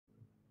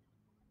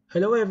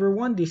Hello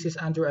everyone, this is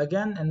Andrew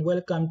again and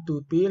welcome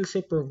to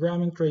PLC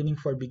Programming Training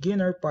for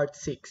Beginner Part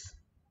 6.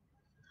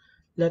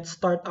 Let's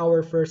start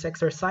our first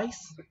exercise.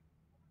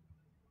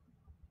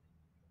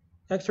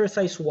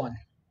 Exercise 1.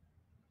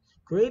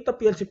 Create a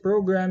PLC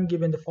program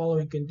given the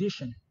following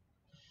condition.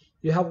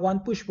 You have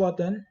one push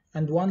button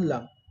and one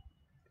lamp.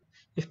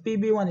 If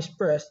PB1 is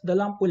pressed, the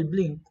lamp will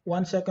blink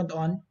 1 second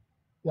on,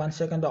 1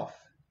 second off.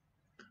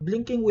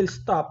 Blinking will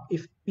stop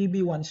if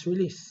PB1 is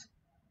released.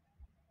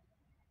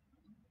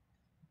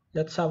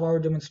 Let's have our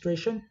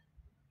demonstration.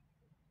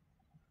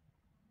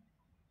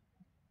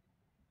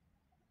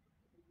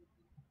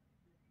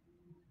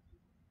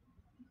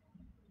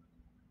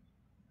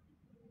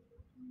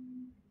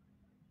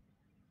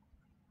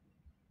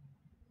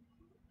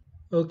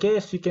 Okay,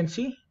 as you can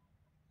see,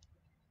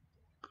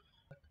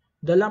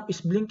 the lamp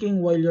is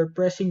blinking while you're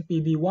pressing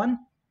PB1,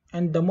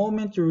 and the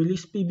moment you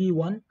release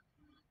PB1,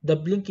 the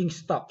blinking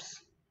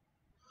stops.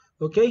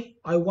 Okay,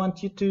 I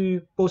want you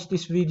to pause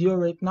this video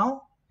right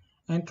now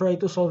and try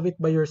to solve it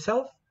by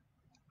yourself.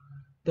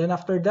 Then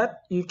after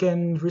that, you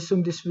can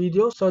resume this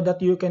video so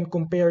that you can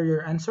compare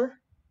your answer.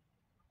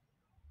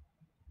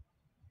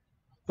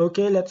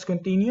 Okay, let's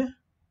continue.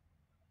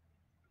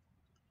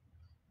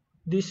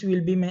 This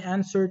will be my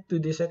answer to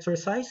this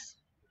exercise.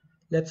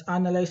 Let's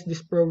analyze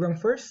this program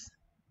first.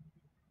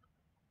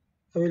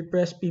 I will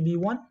press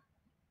PB1.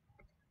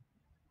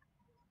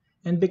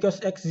 And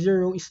because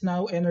X0 is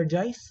now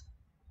energized,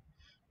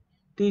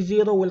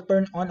 T0 will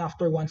turn on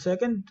after 1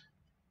 second.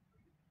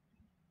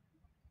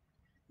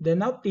 Then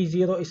now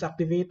T0 is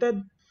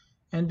activated,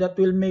 and that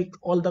will make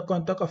all the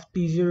contact of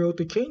T0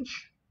 to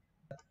change.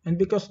 And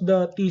because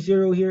the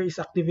T0 here is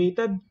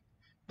activated,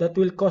 that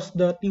will cause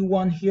the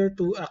T1 here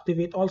to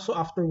activate also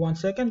after 1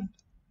 second.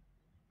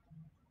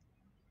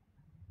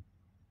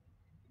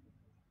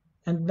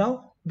 And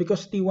now,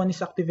 because T1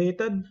 is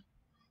activated,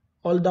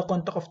 all the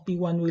contact of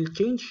T1 will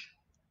change.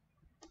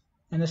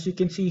 And as you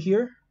can see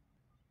here,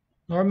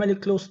 normally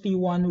closed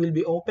T1 will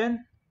be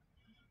open,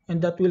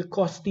 and that will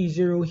cause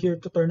T0 here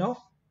to turn off.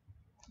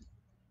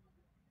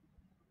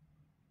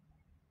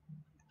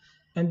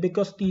 And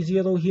because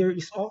T0 here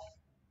is off,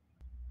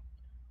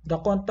 the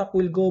contact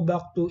will go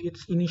back to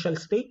its initial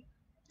state,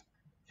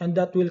 and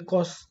that will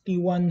cause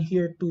T1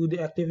 here to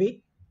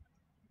deactivate.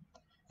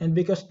 And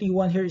because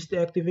T1 here is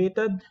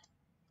deactivated,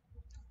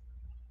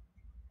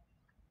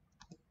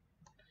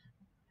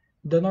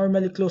 the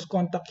normally closed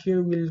contact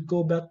here will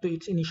go back to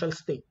its initial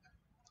state.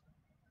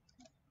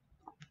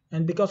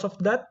 And because of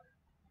that,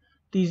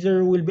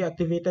 T0 will be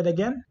activated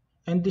again,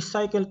 and this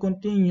cycle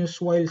continues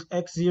while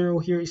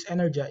X0 here is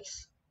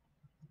energized.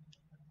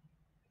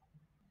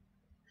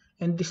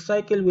 And this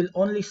cycle will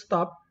only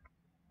stop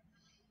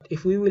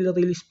if we will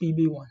release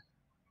PB1.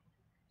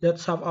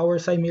 Let's have our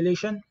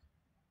simulation.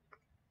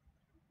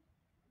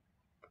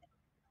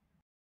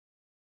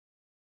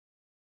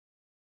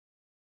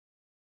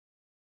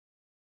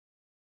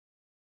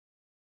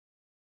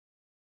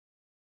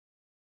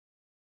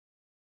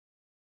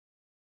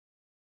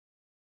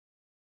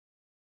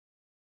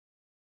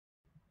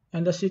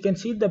 And as you can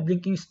see, the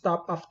blinking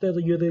stopped after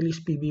you release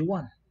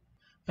PB1.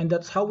 And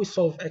that's how we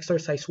solve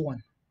exercise 1.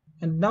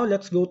 And now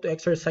let's go to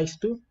exercise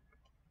 2.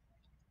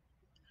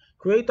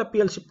 Create a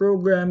PLC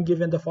program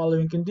given the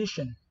following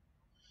condition.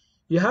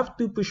 You have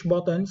 2 push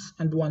buttons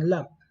and 1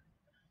 lamp.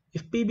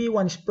 If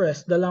PB1 is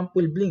pressed, the lamp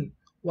will blink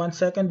 1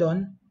 second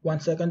on,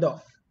 1 second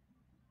off.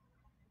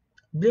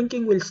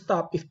 Blinking will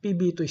stop if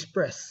PB2 is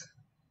pressed.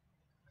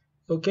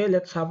 Okay,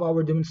 let's have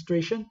our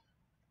demonstration.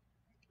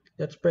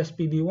 Let's press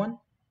PB1.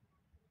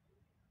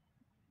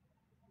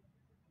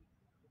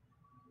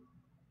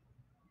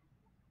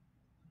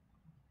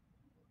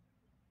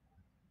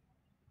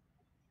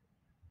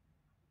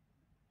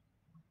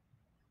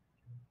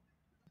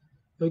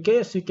 Okay,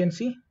 as you can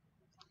see,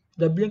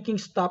 the blinking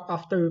stopped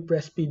after we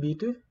press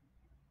PB2.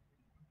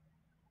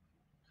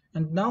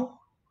 And now,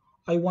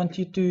 I want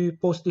you to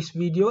pause this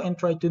video and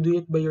try to do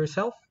it by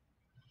yourself.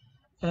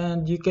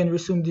 And you can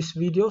resume this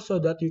video so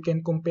that you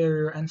can compare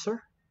your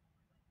answer.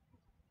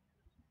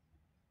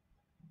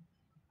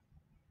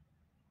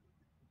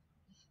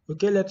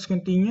 Okay, let's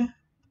continue.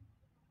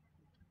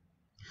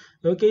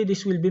 Okay,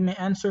 this will be my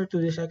answer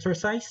to this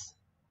exercise.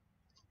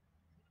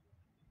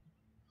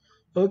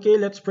 Okay,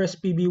 let's press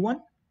PB1.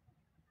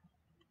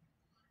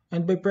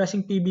 And by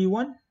pressing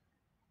PB1,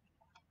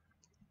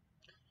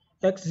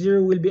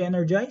 X0 will be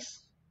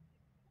energized.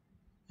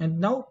 And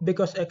now,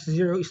 because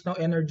X0 is now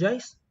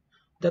energized,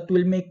 that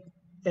will make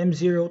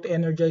M0 to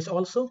energize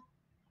also.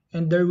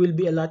 And there will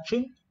be a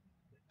latching.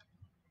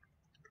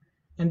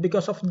 And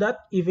because of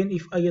that, even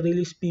if I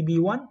release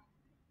PB1,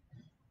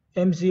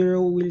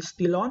 M0 will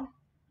still on.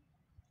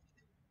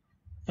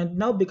 And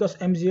now, because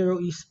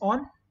M0 is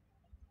on,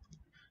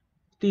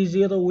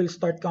 T0 will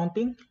start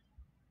counting.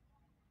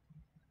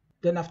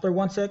 Then after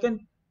 1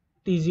 second,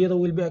 T0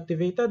 will be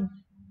activated.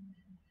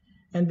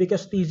 And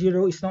because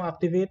T0 is now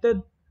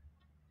activated,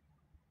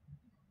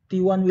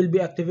 T1 will be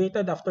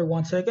activated after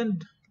 1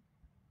 second.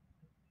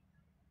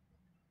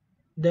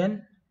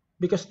 Then,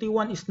 Because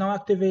T1 is now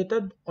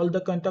activated, all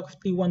the contact of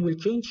T1 will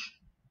change,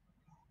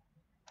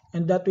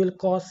 and that will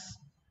cause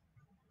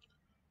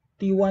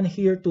T1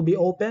 here to be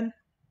open,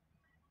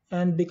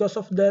 and because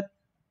of that,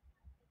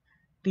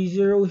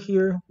 T0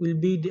 here will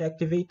be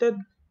deactivated,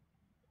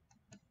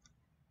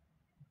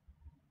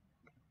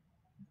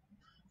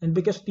 and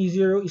because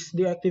T0 is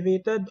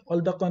deactivated,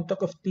 all the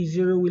contact of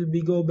T0 will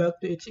go back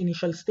to its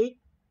initial state.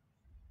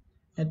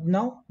 And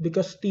now,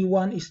 because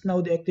T1 is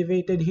now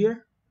deactivated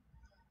here,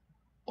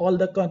 all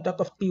the contact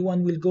of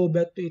T1 will go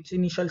back to its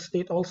initial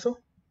state also.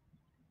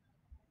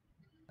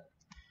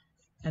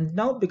 And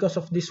now, because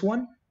of this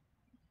one,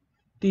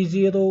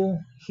 T0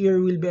 here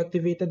will be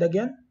activated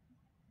again,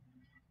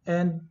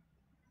 and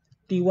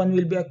T1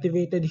 will be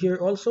activated here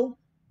also.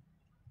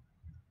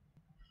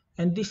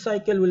 And this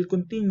cycle will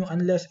continue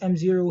unless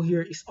M0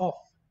 here is off.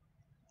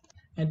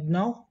 And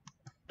now,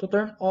 to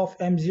turn off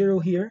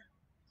M0 here,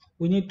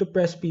 we need to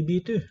press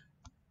PB2.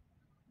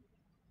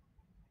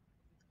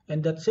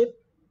 And that's it.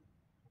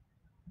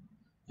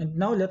 And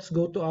now let's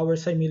go to our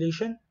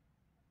simulation.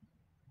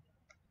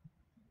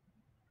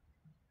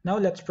 Now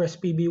let's press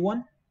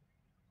PB1.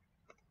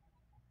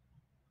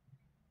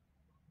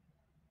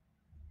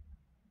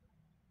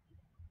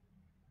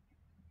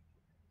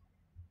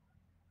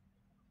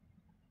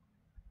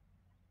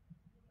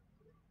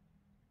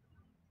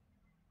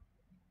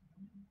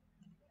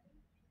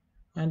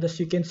 And as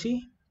you can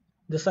see,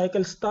 the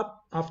cycle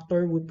stopped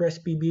after we press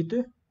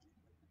PB2.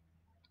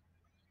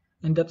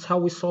 And that's how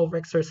we solve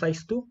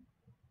exercise 2.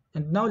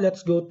 And now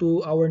let's go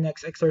to our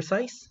next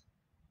exercise.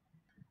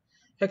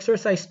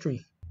 Exercise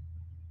 3.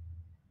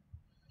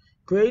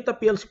 Create a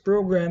PLC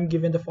program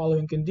given the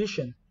following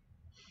condition.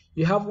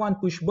 You have one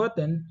push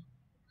button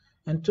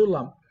and two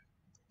lamps.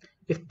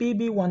 If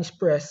PB1 is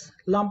pressed,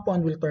 lamp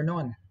 1 will turn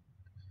on.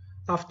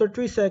 After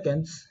 3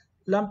 seconds,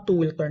 lamp 2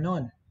 will turn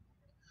on.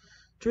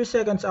 3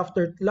 seconds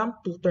after lamp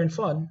 2 turns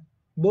on,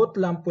 both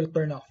lamps will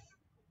turn off.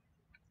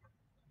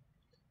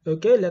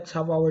 Okay, let's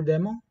have our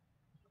demo.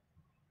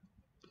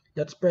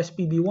 Let's press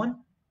PB1.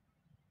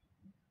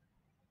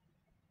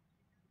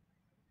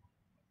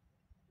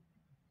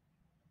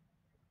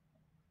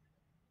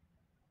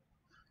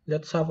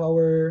 Let's have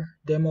our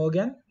demo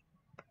again.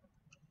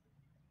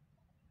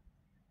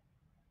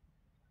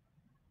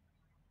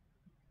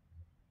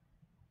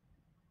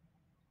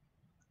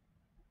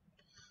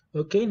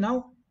 Okay,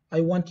 now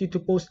I want you to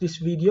pause this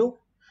video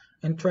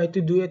and try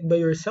to do it by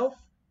yourself.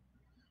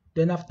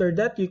 Then after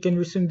that, you can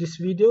resume this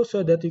video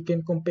so that you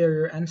can compare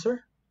your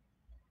answer.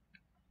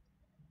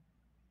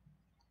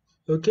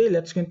 Okay,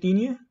 let's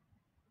continue.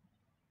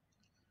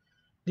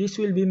 This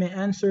will be my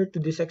answer to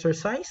this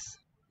exercise.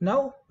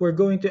 Now, we're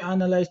going to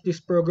analyze this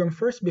program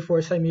first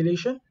before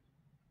simulation.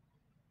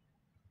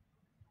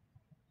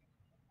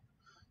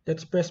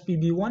 Let's press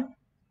PB1.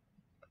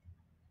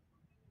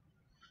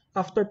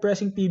 After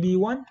pressing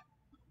PB1,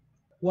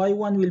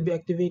 Y1 will be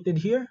activated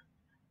here,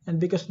 and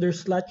because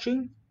there's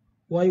latching,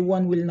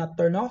 Y1 will not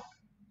turn off,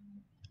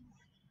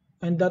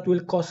 and that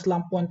will cause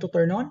lamp 1 to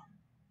turn on.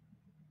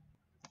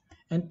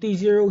 And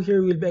T0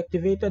 here will be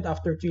activated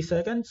after 3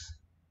 seconds.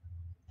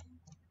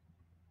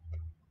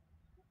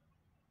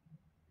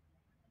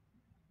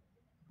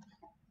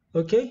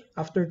 Okay,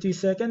 after 3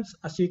 seconds,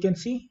 as you can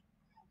see,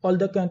 all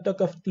the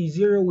contact of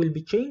T0 will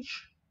be changed,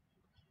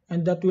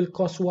 and that will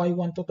cause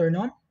Y1 to turn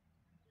on.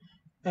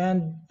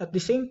 And at the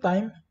same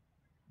time,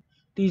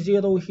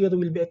 T0 here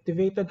will be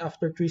activated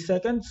after 3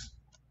 seconds.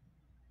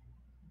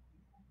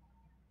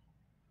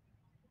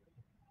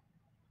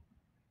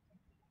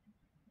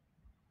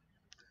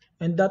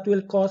 And that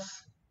will cause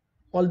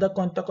all the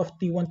contact of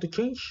T1 to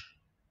change.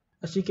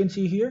 As you can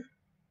see here,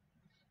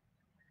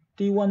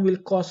 T1 will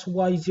cause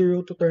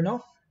Y0 to turn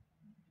off,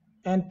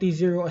 and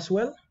T0 as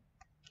well.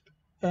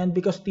 And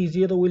because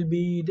T0 will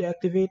be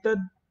deactivated,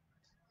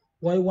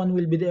 Y1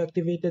 will be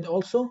deactivated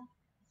also,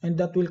 and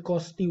that will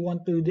cause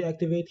T1 to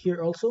deactivate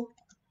here also.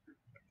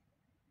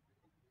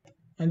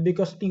 And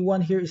because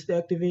T1 here is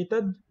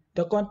deactivated,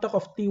 the contact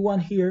of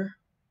T1 here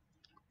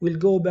will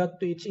go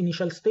back to its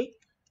initial state.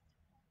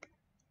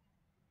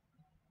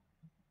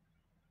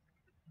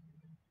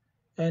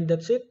 And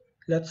that's it.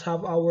 Let's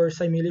have our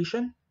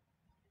simulation.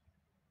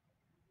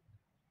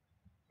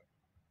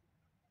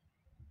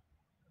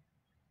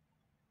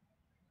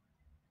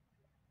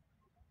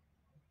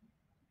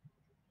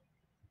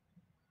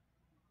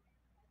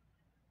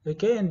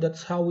 Okay, and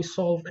that's how we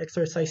solve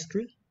exercise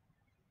 3.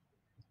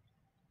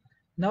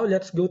 Now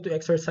let's go to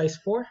exercise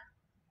 4.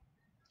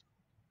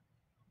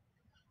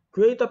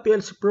 Create a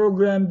PLC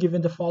program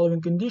given the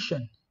following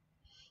condition.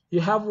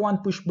 You have one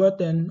push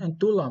button and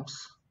two lamps.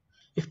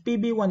 If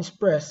PB1 is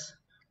pressed,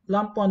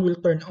 lamp 1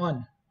 will turn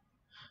on.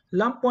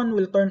 Lamp 1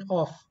 will turn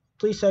off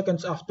 3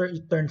 seconds after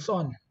it turns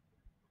on.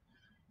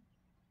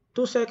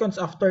 2 seconds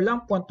after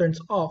lamp 1 turns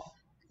off,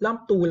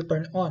 lamp 2 will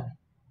turn on.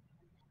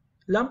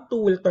 Lamp 2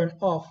 will turn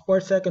off 4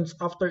 seconds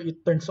after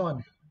it turns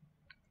on.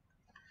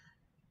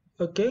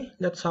 Okay,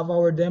 let's have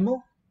our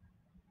demo.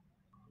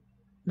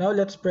 Now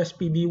let's press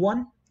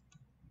PB1.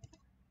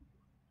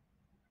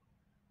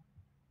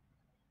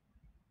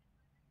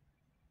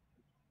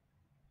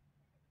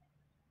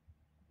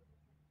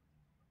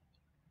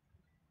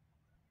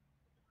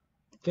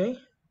 Okay,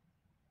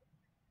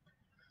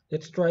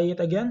 let's try it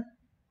again.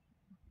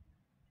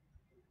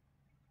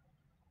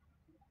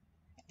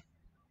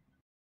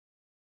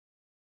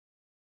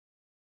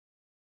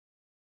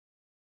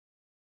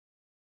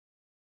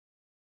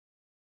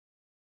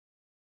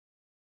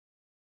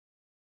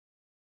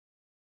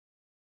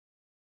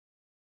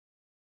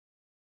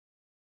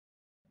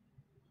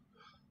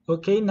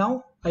 Okay,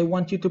 now I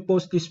want you to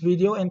pause this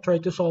video and try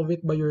to solve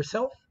it by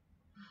yourself.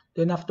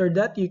 Then after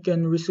that, you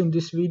can resume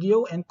this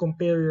video and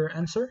compare your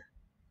answer.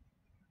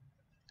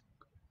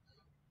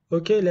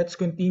 Okay, let's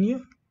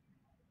continue.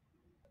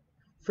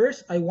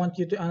 First, I want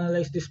you to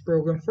analyze this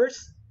program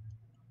first.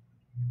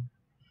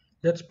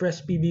 Let's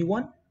press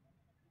PB1.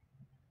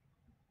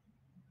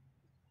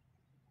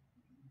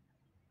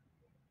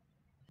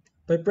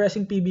 By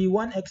pressing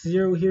PB1,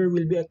 X0 here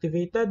will be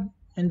activated,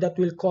 and that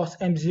will cause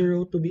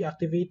M0 to be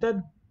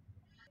activated.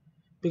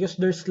 Because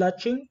there's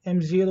latching,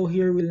 M0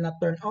 here will not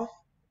turn off,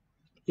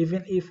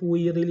 even if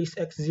we release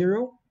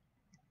X0.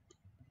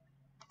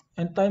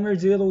 And timer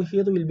 0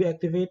 here will be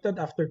activated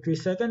after 3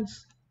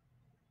 seconds.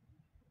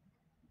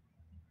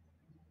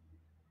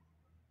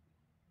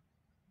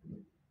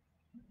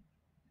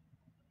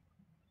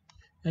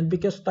 And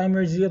because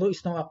timer 0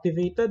 is now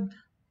activated,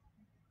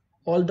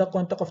 all the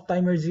contact of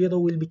timer 0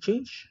 will be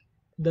changed.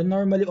 The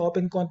normally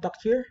open contact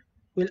here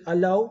will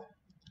allow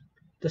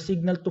the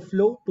signal to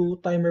flow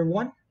to timer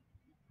 1.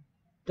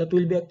 That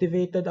will be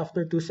activated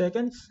after 2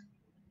 seconds.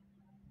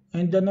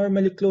 And the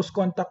normally closed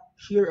contact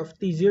here of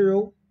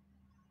T0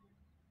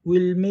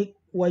 will make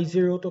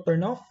Y0 to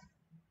turn off.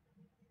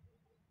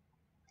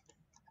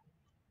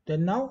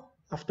 Then now,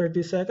 after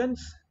 2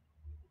 seconds,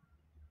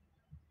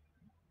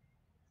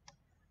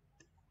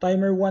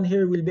 timer 1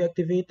 here will be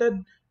activated.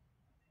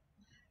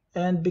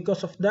 And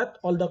because of that,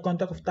 all the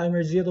contact of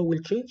timer 0 will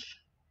change.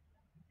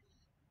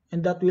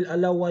 And that will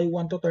allow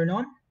Y1 to turn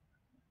on.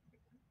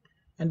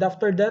 And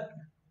after that,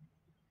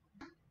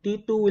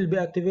 T2 will be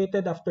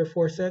activated after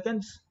 4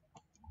 seconds.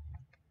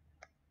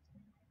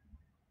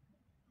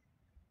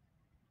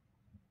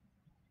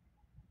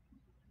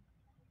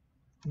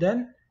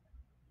 Then,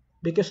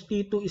 because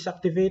T2 is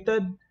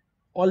activated,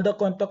 all the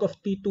contact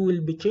of T2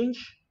 will be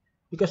changed.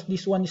 Because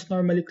this one is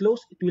normally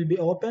closed, it will be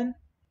open.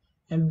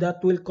 And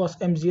that will cause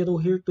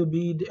M0 here to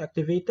be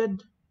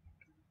deactivated.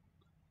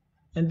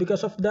 And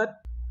because of that,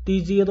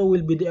 T0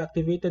 will be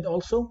deactivated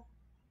also.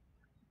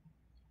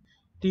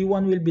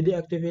 T1 will be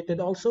deactivated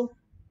also.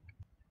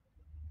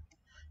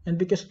 And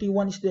because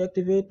T1 is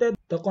deactivated,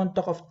 the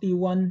contact of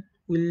T1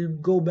 will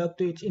go back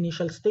to its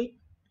initial state.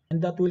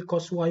 And that will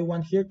cause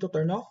Y1 here to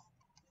turn off.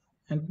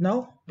 And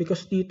now,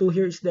 because T2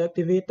 here is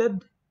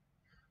deactivated,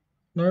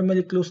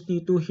 normally closed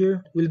T2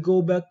 here will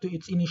go back to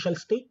its initial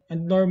state.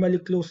 And normally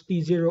closed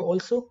T0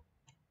 also.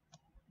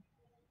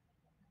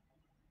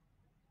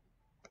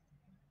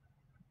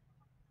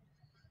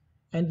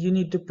 And you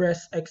need to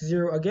press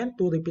X0 again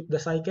to repeat the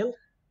cycle.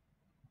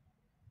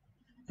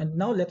 And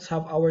now let's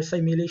have our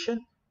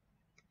simulation.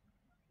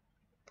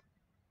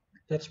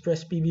 Let's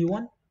press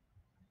PB1.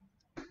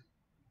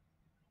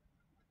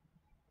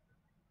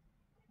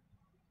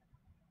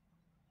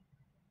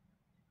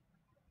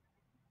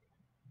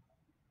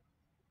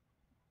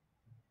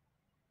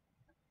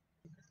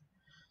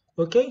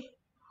 Okay,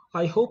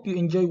 I hope you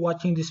enjoy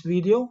watching this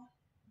video.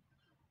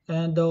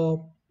 And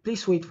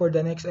please wait for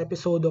the next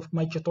episode of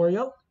my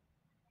tutorial.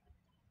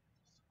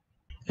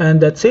 And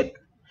that's it.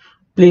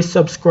 Please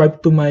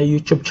subscribe to my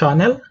YouTube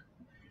channel.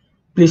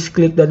 Please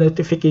click the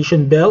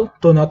notification bell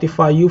to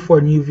notify you for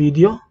new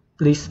video.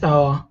 Please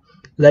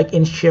like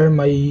and share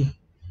my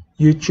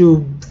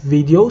YouTube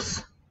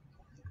videos.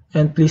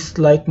 And please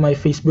like my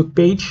Facebook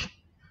page,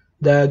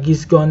 the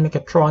Gizgon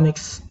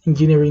Mechatronics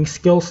Engineering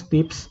Skills,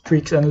 Tips,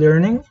 Tricks, and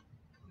Learning.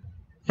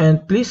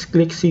 And please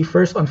click see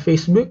first on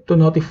Facebook to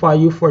notify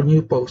you for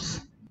new posts.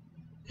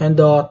 And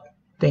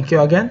thank you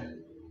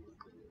again.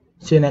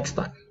 See you next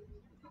time.